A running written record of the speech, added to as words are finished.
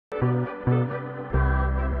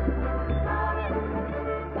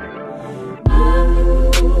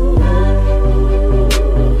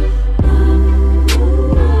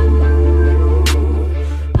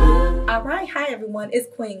everyone.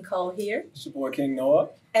 It's Queen Cole here. It's your boy King Noah.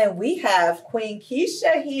 And we have Queen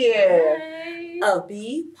Keisha here. Hey. Of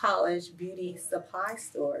Be Polished Beauty Supply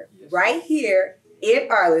Store. Yes. Right here in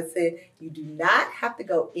Arlington. You do not have to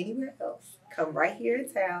go anywhere else. Come right here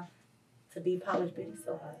in town to Be Polished Beauty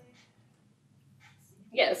Supply.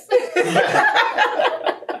 Yes.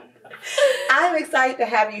 I'm excited to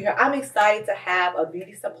have you here. I'm excited to have a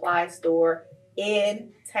beauty supply store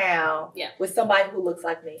in town with somebody who looks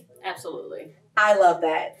like me. Absolutely. I love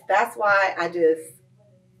that. That's why I just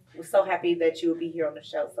was so happy that you would be here on the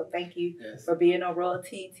show. So thank you for being on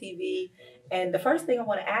Royalty TV. And the first thing I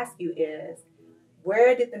want to ask you is,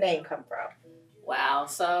 where did the name come from? Wow.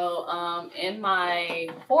 So in my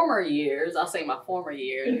former years, I'll say my former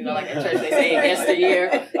years, you know, like in church they say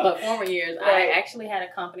yesteryear, but former years, I actually had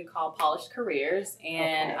a company called Polished Careers,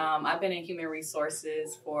 and I've been in human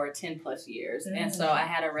resources for 10 plus years. And so I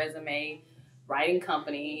had a resume writing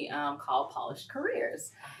company called Polished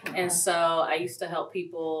Careers. And so I used to help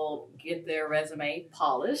people get their resume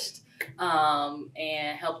polished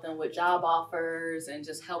and help them with job offers and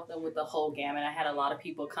just help them with the whole gamut. I had a lot of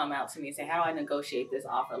people come out to me and say, how do I negotiate this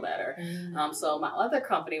offer letter? So my other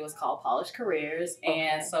company was called Polished Careers.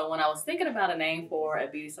 And so when I was thinking about a name for a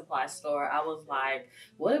beauty supply store, I was like,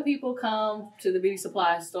 what do people come to the beauty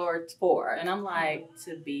supply store for? And I'm like,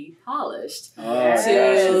 to be polished. You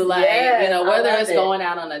know, whether it's going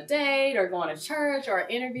out on a date or going to church or an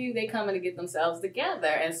interview, they come in to get themselves together.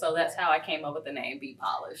 And so that's how I came up with the name Be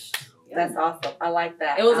Polished. That's awesome. I like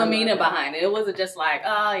that. It was a meaning behind it. It wasn't just like,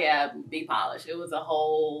 oh yeah, be polished. It was a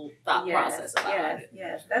whole thought process about it.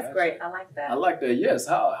 Yes, that's great. I like that. I like that. Yes.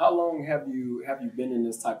 How long have you been in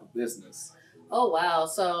this type of business? Oh wow.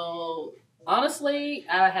 So honestly,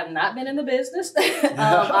 I have not been in the business.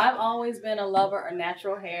 I've always been a lover of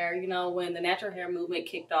natural hair. You know, when the natural hair movement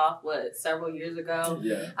kicked off, several years ago,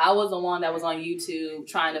 I was the one that was on YouTube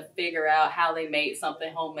trying to figure out how they made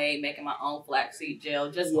something homemade, making my own flaxseed gel,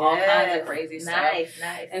 just all kinds of crazy stuff.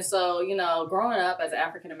 Nice. And so, you know, growing up as an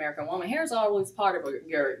African-American woman, hair is always part of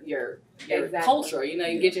your culture. You know,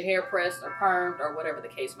 you get your hair pressed or permed or whatever the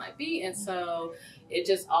case might be. And so it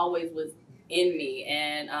just always was in me.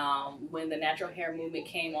 And when the natural hair movement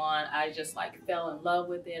came on, I just like fell in love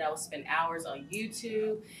with it. I would spend hours on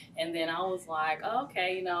YouTube, and then I was like, oh,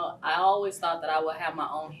 okay, you know, I always thought that I would have my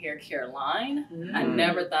own hair care line. I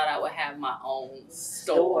never thought I would have my own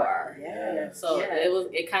store.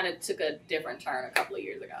 It kind of took a different turn a couple of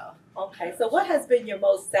years ago. Okay, so what has been your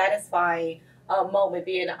most satisfying moment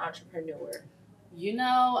being an entrepreneur? You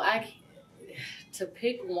know, to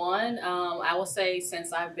pick one, I will say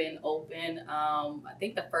since I've been open, I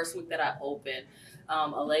think the first week that I opened,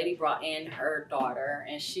 a lady brought in her daughter,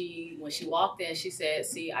 and when she walked in, she said,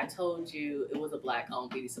 see, I told you it was a Black-owned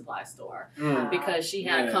beauty supply store. Because she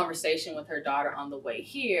had a conversation with her daughter on the way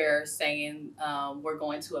here saying, we're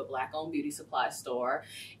going to a Black-owned beauty supply store.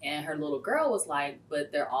 And her little girl was like,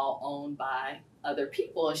 but they're all owned by other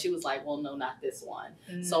people. And she was like, well, no, not this one.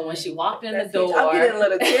 So when she walked in the door, I'm getting a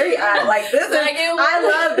little teary eyed. Like this like I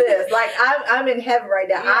love this. Like I'm in heaven right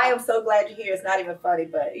now. I am so glad you're here. It's not even funny,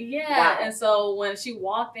 but wow. And so when she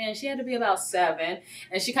walked in, she had to be about 7,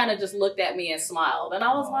 and she kind of just looked at me and smiled. And I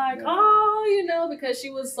was you know, because she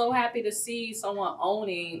was so happy to see someone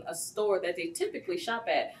owning a store that they typically shop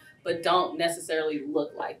at, but don't necessarily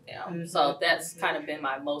look like them. So that's kind of been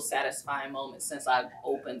my most satisfying moment since I've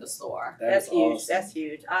opened the store. That's huge. Awesome. That's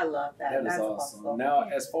huge. I love that. That's awesome. Now,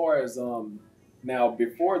 as far as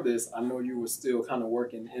before this, I know you were still kind of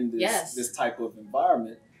working in this type of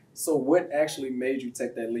environment. So what actually made you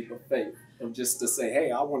take that leap of faith of just to say,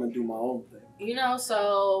 hey, I want to do my own thing? You know,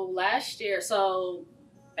 so last year,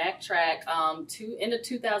 backtrack, into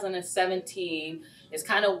 2017 is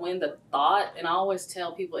kind of when the thought, and I always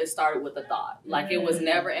tell people it started with a thought. Like it was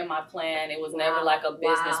never in my plan. It was never like a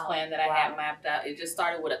business plan that I had mapped out. It just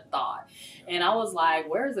started with a thought. And I was like,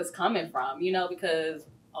 where is this coming from? You know, because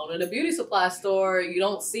owning the beauty supply store, you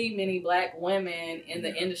don't see many Black women in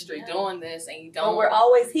the industry doing this, and you don't. Well, we're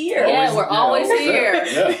always here. Yeah, we're always here.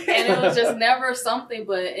 And it was just never something,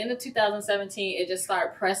 but in the 2017, it just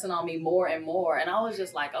started pressing on me more and more. And I was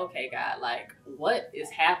just like, okay, God, like, what is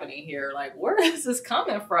happening here? Like, where is this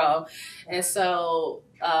coming from? And so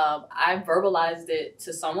I verbalized it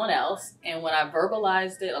to someone else. And when I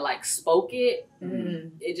verbalized it or like spoke it,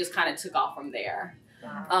 it just kind of took off from there.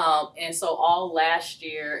 And so all last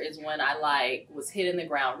year is when I was hitting the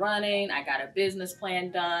ground running. I got a business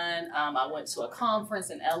plan done. I went to a conference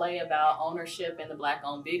in LA about ownership in the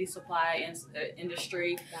Black-owned beauty supply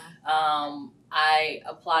industry. I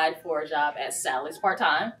applied for a job at Sally's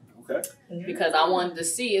part-time. Okay. Because I wanted to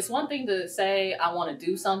see, it's one thing to say I want to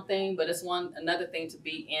do something, but it's another thing to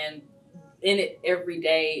be in it every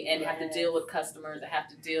day and have to deal with customers and have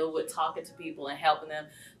to deal with talking to people and helping them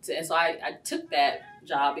and so I took that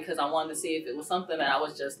job because I wanted to see if it was something that I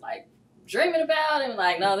was just like dreaming about and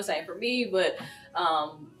like, no, this ain't for me. But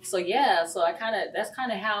so that's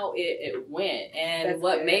kind of how it went. And that's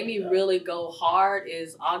what made me really go hard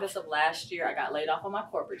is August of last year I got laid off on my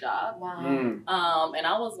corporate job. Wow. And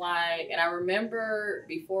I was like, and I remember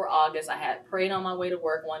before August I had prayed on my way to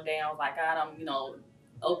work one day. I was like, God, I'm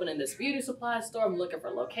opening this beauty supply store. I'm looking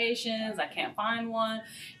for locations. I can't find one.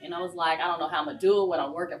 And I was like, I don't know how I'm going to do it when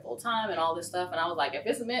I'm working full time and all this stuff. And I was like, if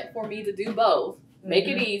it's meant for me to do both, make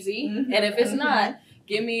it easy. And if it's not,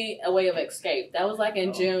 give me a way of escape. That was like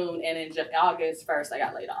in June. And in August 1st, I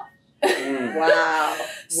got laid off. Wow.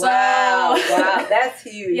 Wow. That's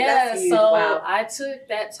huge. Yeah, that's huge. So wow. I took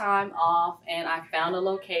that time off and I found a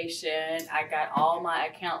location. I got all my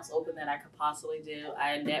accounts open that I could possibly do.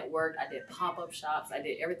 I networked, I did pop-up shops, I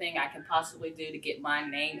did everything I can possibly do to get my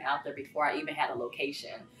name out there before I even had a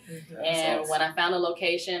location. And when I found a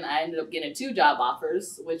location, I ended up getting 2 job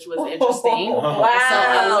offers, which was interesting. Wow. So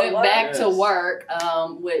I went back to work,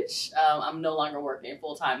 which I'm no longer working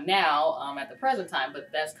full-time now at the present time, but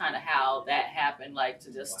that's kind of how that happened, like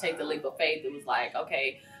to just take the leap of faith. It was like,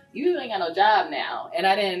 okay, you ain't got no job now. And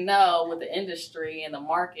I didn't know with the industry and the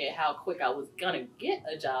market how quick I was going to get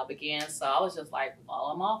a job again. So I was just like,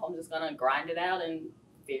 well, I'm off. I'm just going to grind it out and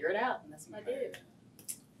figure it out. And that's what I did.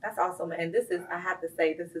 That's awesome. And I have to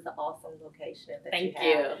say, this is an awesome location that Thank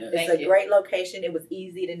you have. you. It's a great location. It was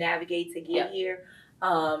easy to navigate to get here.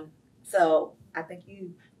 So I think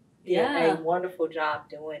you did a wonderful job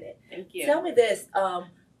doing it. Thank you. Tell me this.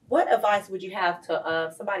 What advice would you have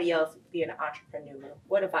to somebody else being an entrepreneur?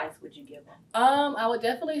 What advice would you give them? I would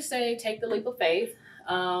definitely say take the leap of faith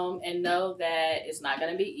and know that it's not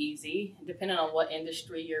going to be easy, depending on what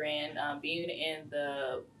industry you're in. Being in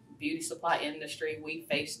the beauty supply industry, we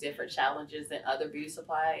face different challenges than other beauty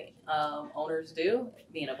supply owners do.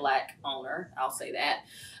 Being a Black owner, I'll say that.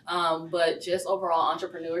 But just overall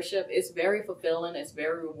entrepreneurship, it's very fulfilling. It's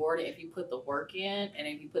very rewarding if you put the work in and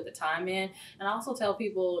if you put the time in. And I also tell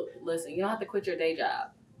people, listen, you don't have to quit your day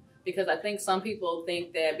job. Because I think some people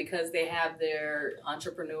think that because they have their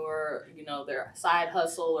entrepreneur, their side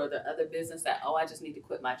hustle or their other business that, I just need to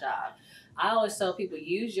quit my job. I always tell people,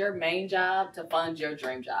 use your main job to fund your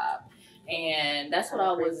dream job. And that's what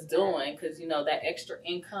I was doing because, that extra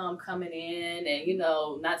income coming in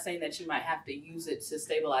and, not saying that you might have to use it to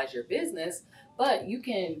stabilize your business, but you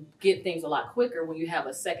can get things a lot quicker when you have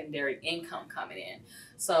a secondary income coming in.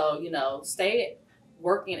 So, stay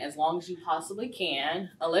working as long as you possibly can,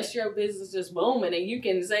 unless your business is just booming and you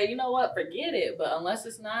can say, you know what, forget it. But unless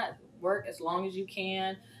it's not, work as long as you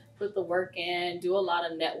can. Put the work in, do a lot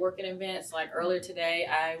of networking events. Like earlier today,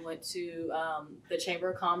 I went to the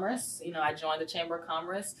Chamber of Commerce. I joined the Chamber of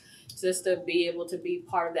Commerce just to be able to be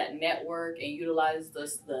part of that network and utilize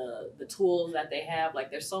the tools that they have.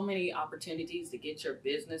 Like there's so many opportunities to get your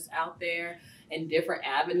business out there in different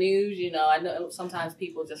avenues. I know sometimes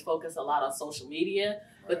people just focus a lot on social media,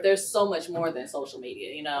 but there's so much more than social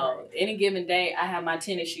media. Any given day, I have my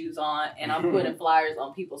tennis shoes on and I'm putting flyers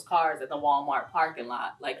on people's cars at the Walmart parking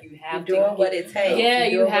lot. Like you have to doing what it takes. Yeah,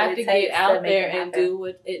 you have to get out there and do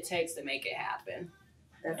what it takes to make it happen.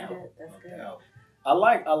 That's good. That's good. Yeah. I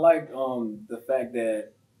like the fact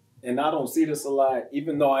that, and I don't see this a lot,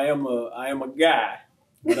 even though I am a guy,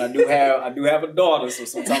 but I do have a daughter, so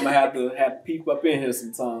sometimes I have to peep up in here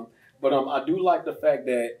sometimes. But I do like the fact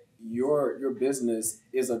that your business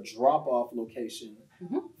is a drop-off location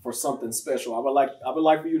for something special. I would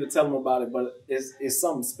like for you to tell them about it, but it's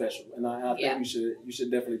something special, and I think you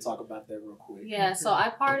should definitely talk about that real quick. Yeah, so I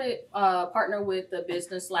partner with the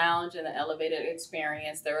Business Lounge and the Elevated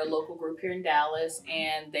Experience. They're a local group here in Dallas,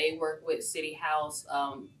 and they work with City House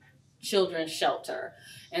Children's Shelter.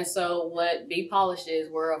 And so what Be Polished is,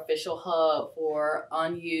 we're an official hub for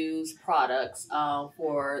unused products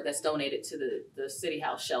that's donated to the City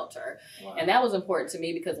House Shelter. Wow. And that was important to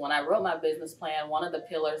me because when I wrote my business plan, one of the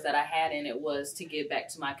pillars that I had in it was to give back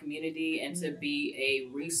to my community and to be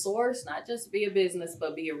a resource, not just be a business,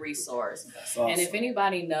 but be a resource. That's awesome. And if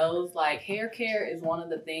anybody knows, like hair care is one of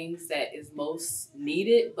the things that is most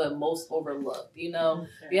needed, but most overlooked. You have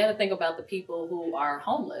to think about the people who are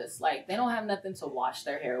homeless. Like they don't have nothing to wash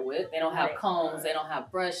their hair with. They don't have combs. They don't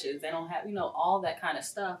have brushes. They don't have, all that kind of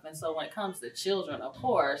stuff. And so when it comes to children, of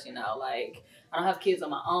course, like I don't have kids of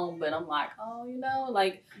my own, but I'm like,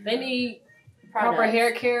 they need proper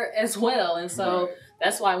hair care as well. And so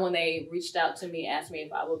that's why when they reached out to me, asked me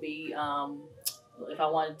if I would be if I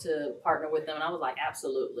wanted to partner with them. And I was like,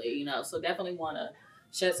 absolutely, you know, so definitely want to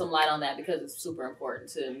shed some light on that because it's super important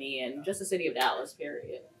to me and just the city of Dallas,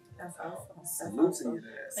 period. That's awesome. That's awesome.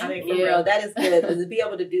 I mean, for real, that is good to be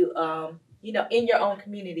able to do, you know, in your own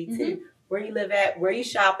community too, where you live at, where you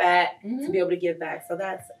shop at, to be able to give back. So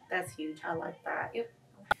that's huge. I like that. Yep.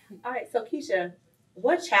 All right. So Keisha,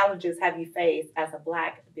 what challenges have you faced as a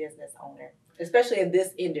Black business owner, especially in this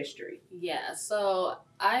industry? Yeah. So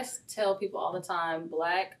I tell people all the time,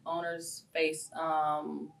 Black owners face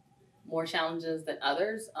more challenges than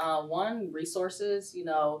others. One, resources, you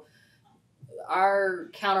know, our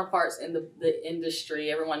counterparts in the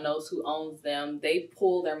industry, everyone knows who owns them. They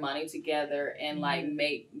pull their money together and like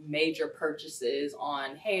make major purchases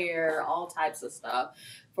on hair, all types of stuff.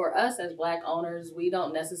 For us as Black owners, we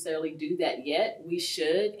don't necessarily do that yet. We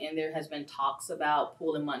should, and there has been talks about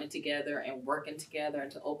pulling money together and working together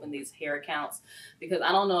and to open these hair accounts. Because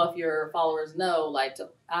I don't know if your followers know, like to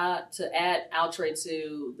add Outre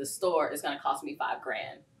to the store is going to cost me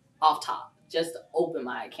 $5,000 off top just to open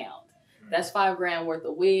my account. That's $5,000 worth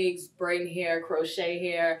of wigs, braiding hair, crochet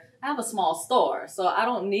hair. I have a small store, so I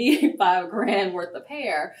don't need $5,000 worth of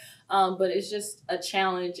hair. But it's just a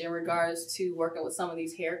challenge in regards to working with some of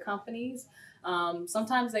these hair companies.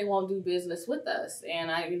 Sometimes they won't do business with us.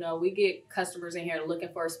 And we get customers in here looking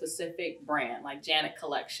for a specific brand, like Janet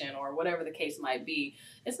Collection or whatever the case might be.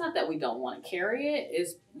 It's not that we don't want to carry it.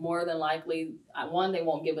 It's more than likely, one, they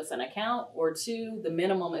won't give us an account, or two, the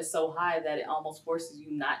minimum is so high that it almost forces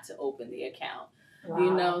you not to open the account. Wow.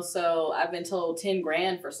 You know, so I've been told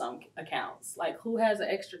 $10,000 for some accounts. Like, who has an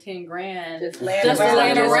extra $10,000 just laying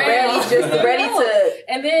around, just ready to,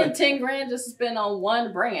 and then $10,000 just to spend on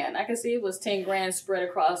one brand. I can see it was $10,000 spread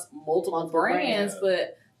across multiple brands,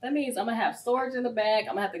 but that means I'm gonna have storage in the back.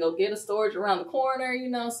 I'm gonna have to go get a storage around the corner. You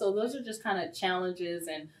know, so those are just kind of challenges,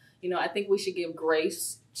 and I think we should give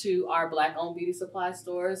grace to our Black-owned beauty supply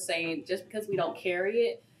stores, saying just because we don't carry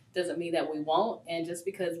it doesn't mean that we won't, and just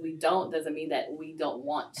because we don't doesn't mean that we don't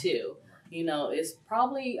want to. It's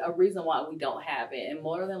probably a reason why we don't have it, and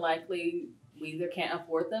more than likely we either can't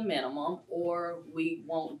afford the minimum or we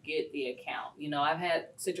won't get the account. I've had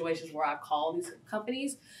situations where I've called these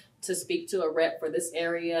companies to speak to a rep for this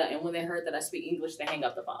area, and when they heard that I speak English, they hang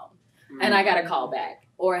up the phone. And I got to call back,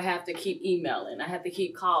 or I have to keep emailing. I have to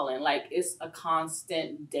keep calling. Like, it's a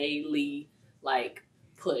constant daily,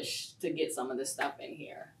 push to get some of this stuff in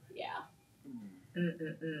here. Yeah.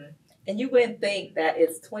 And you wouldn't think that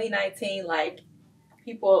it's 2019,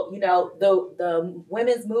 people, the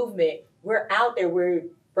women's movement, we're out there, we're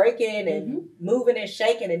breaking and moving and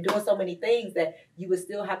shaking and doing so many things that you would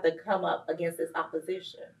still have to come up against this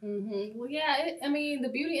opposition. Well, yeah, the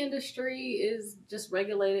beauty industry is just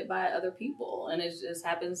regulated by other people, and it just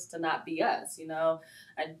happens to not be us.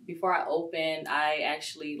 Before I opened, I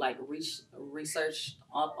actually researched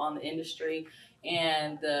up on the industry,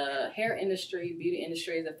 and the hair industry, beauty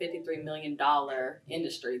industry is a $53 million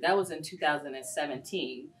industry. That was in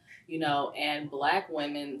 2017. And Black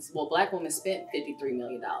women spent $53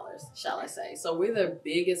 million, shall I say. So we're the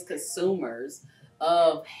biggest consumers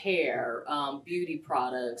of hair, beauty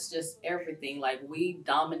products, just everything. We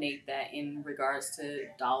dominate that in regards to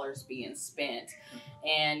dollars being spent.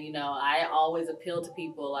 And, I always appeal to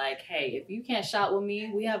people hey, if you can't shop with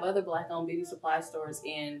me, we have other Black-owned beauty supply stores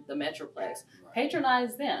in the Metroplex.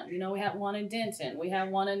 Patronize them. We have one in Denton. We have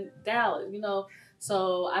one in Dallas,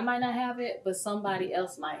 So I might not have it, but somebody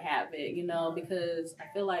else might have it, because I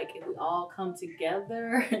feel like if we all come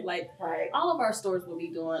together, all of our stores will be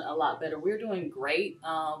doing a lot better. We're doing great,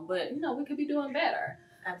 but, we could be doing better.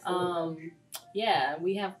 Absolutely. Yeah,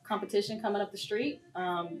 we have competition coming up the street.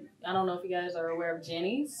 I don't know if you guys are aware of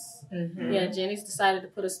Jenny's. Yeah, Jenny's decided to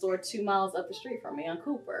put a store 2 miles up the street from me on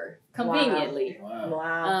Cooper, conveniently.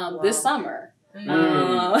 Wow. This summer.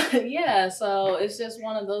 Yeah, so it's just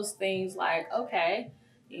one of those things okay,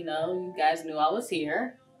 you guys knew I was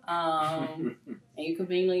here, and you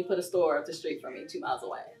conveniently put a store up the street from me 2 miles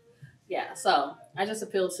away. Yeah, so I just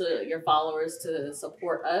appeal to your followers to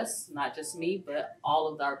support us, not just me, but all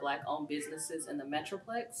of our Black-owned businesses in the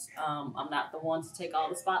Metroplex. I'm not the one to take all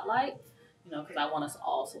the spotlight, because I want us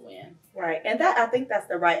all to win. Right, and I think that's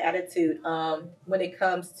the right attitude when it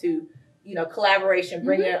comes to collaboration,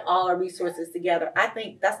 bringing all our resources together. I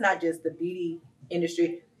think that's not just the beauty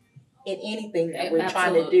industry, in anything that we're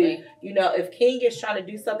trying to do. If King is trying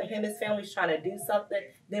to do something, him and his family's trying to do something,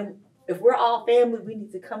 then if we're all family, we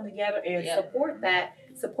need to come together and support that,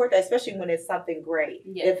 especially when it's something great.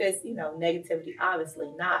 If it's, negativity,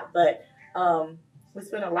 obviously not. But we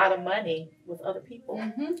spend a lot of money with other people.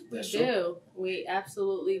 We do. We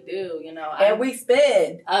absolutely do. You know, and we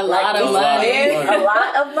spend a lot of money. A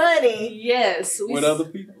lot of money. Yes, with other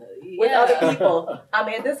people. With other people. I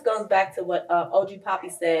mean, this goes back to what OG Poppy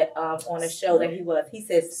said on a show that he was. He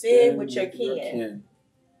said, "Spend with your kin."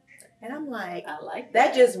 And I'm like, I like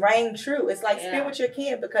that just rang true. It's like spend with your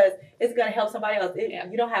kin because it's going to help somebody else.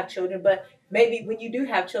 You don't have children, but maybe when you do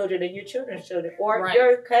have children and your children's children or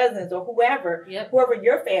your cousins or whoever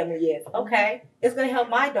your family is, okay, it's going to help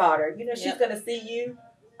my daughter. You know, she's going to see you,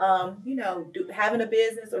 you know, having a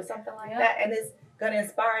business or something like that, and it's going to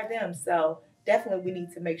inspire them. So definitely we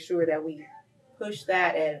need to make sure that we push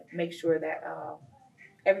that and make sure that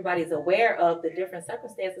everybody's aware of the different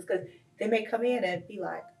circumstances because they may come in and be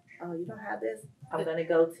like, oh, you don't have this? I'm going to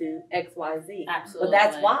go to XYZ. Absolutely. But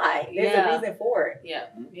that's why. There's a reason for it.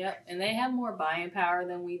 Yep. And they have more buying power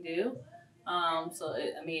than we do. So,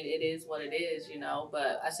 I mean, it is what it is, you know.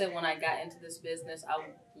 But I said when I got into this business, I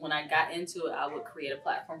would create a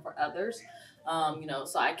platform for others. You know,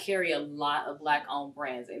 so I carry a lot of Black-owned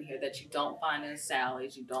brands in here that you don't find in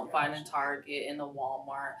Sally's, you don't find in Target, in the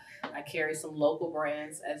Walmart. I carry some local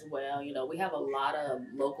brands as well. You know, we have a lot of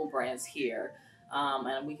local brands here.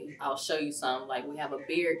 And I'll show you some, like we have a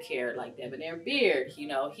beard care, like Debonair Beard, you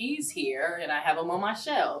know, he's here and I have them on my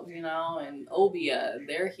shelf, you know, and Obia,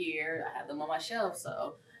 they're here, I have them on my shelf.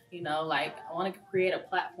 So, you know, like I want to create a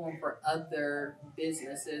platform for other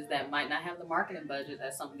businesses that might not have the marketing budget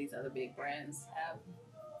that some of these other big brands have.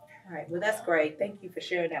 All right. Well, that's great. Thank you for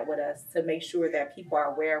sharing that with us to make sure that people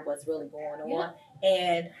are aware of what's really going on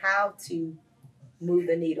and how to move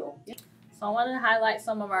the needle. So I wanted to highlight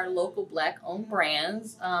some of our local Black-owned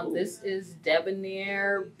brands. This is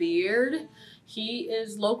Debonair Beard. He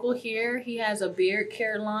is local here. He has a beard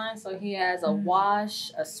care line. So he has a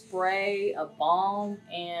wash, a spray, a balm,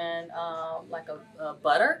 and like a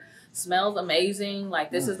butter. Smells amazing. Like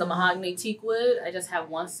this is the mahogany teak wood. I just have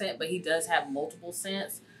one scent, but he does have multiple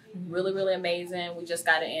scents. Really, really amazing. We just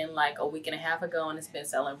got it in like a week and a half ago, and it's been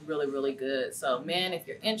selling really, really good. So, man, if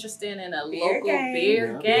you're interested in a local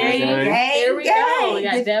beer game, here we go. We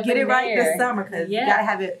got get it right this summer because you gotta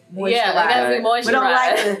have it moisturized. Yeah, it gotta be moisturized. We don't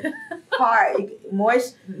like the part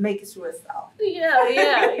moist, making sure it's soft.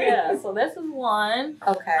 Yeah. So this is one.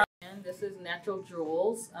 Okay. This is Natural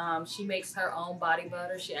Jewels. She makes her own body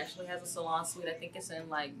butter. She actually has a salon suite. I think it's in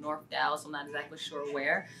like North Dallas. I'm not exactly sure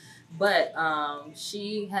where. But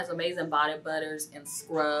she has amazing body butters and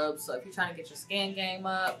scrubs. So if you're trying to get your skin game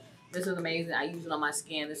up, this is amazing. I use it on my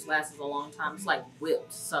skin. This lasts a long time. It's like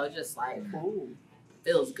whipped. So it just like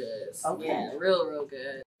feels good. So, yeah, real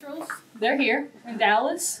good. They're here in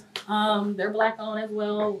Dallas. They're Black-owned as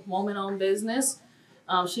well, woman-owned business.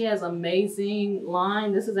 She has an amazing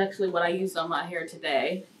line. This is actually what I used on my hair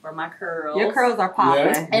today for my curls. Your curls are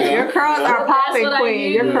popping. Your curls are popping,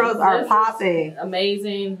 queen. Your curls are popping.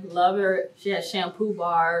 Amazing. Love her. She has shampoo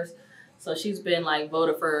bars. So she's been like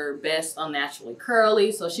voted for best unnaturally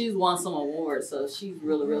curly. So she's won some awards. So she's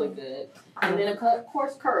really, really good. And then of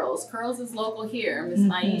course Curls. Curls is local here. Miss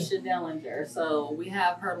Aisha Dellinger. So we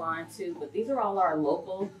have her line too. But these are all our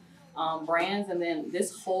local brands, and then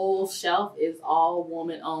this whole shelf is all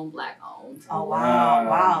woman-owned, Black-owned. Oh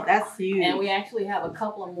wow, that's huge. And we actually have a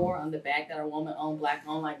couple of more on the back that are woman-owned,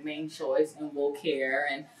 Black-owned, like Main Choice and Wool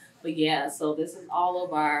Care. But yeah, so this is all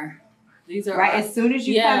of our. These are right as soon as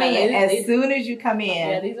you come in. As soon as you come in.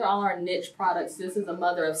 Yeah, these are all our niche products. This is a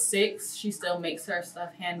mother of 6. She still makes her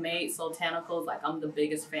stuff handmade. Soultanicals, like I'm the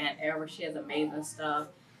biggest fan ever. She has amazing stuff.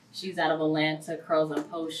 She's out of Atlanta. Curls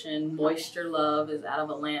and Potion. Moisture Love is out of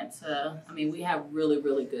Atlanta. I mean, we have really,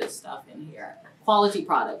 really good stuff in here. Quality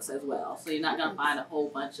products as well. So you're not going to find a whole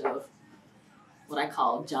bunch of what I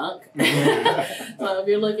call junk. So if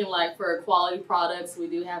you're looking like for quality products, we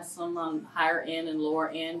do have some on higher end and lower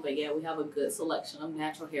end. But yeah, we have a good selection of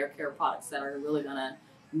natural hair care products that are really going to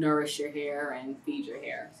nourish your hair and feed your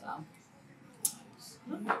hair.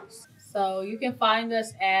 So you can find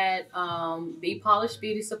us at Be Polished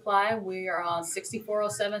Beauty Supply. We are on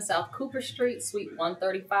 6407 South Cooper Street, Suite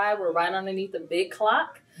 135. We're right underneath the big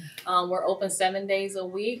clock. We're open 7 days a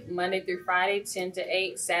week, Monday through Friday, 10 to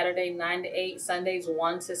 8, Saturday, 9 to 8, Sundays,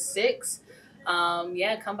 1 to 6.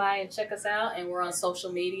 Yeah, come by and check us out. And we're on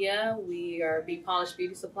social media. We are Be Polished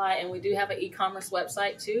Beauty Supply. And we do have an e-commerce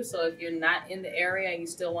website too. So if you're not in the area and you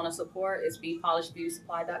still want to support, it's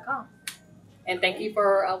BePolishedBeautySupply.com. And thank you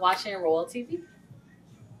for watching Royal TV.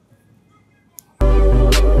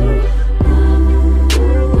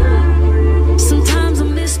 Sometimes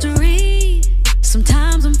I'm mystery,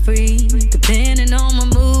 sometimes I'm free, depending on my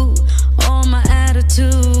mood or my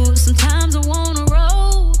attitude. Sometimes I wanna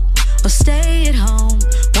roll or stay at home.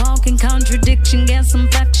 contradiction, got some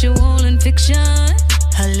factual and fiction.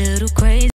 A little crazy.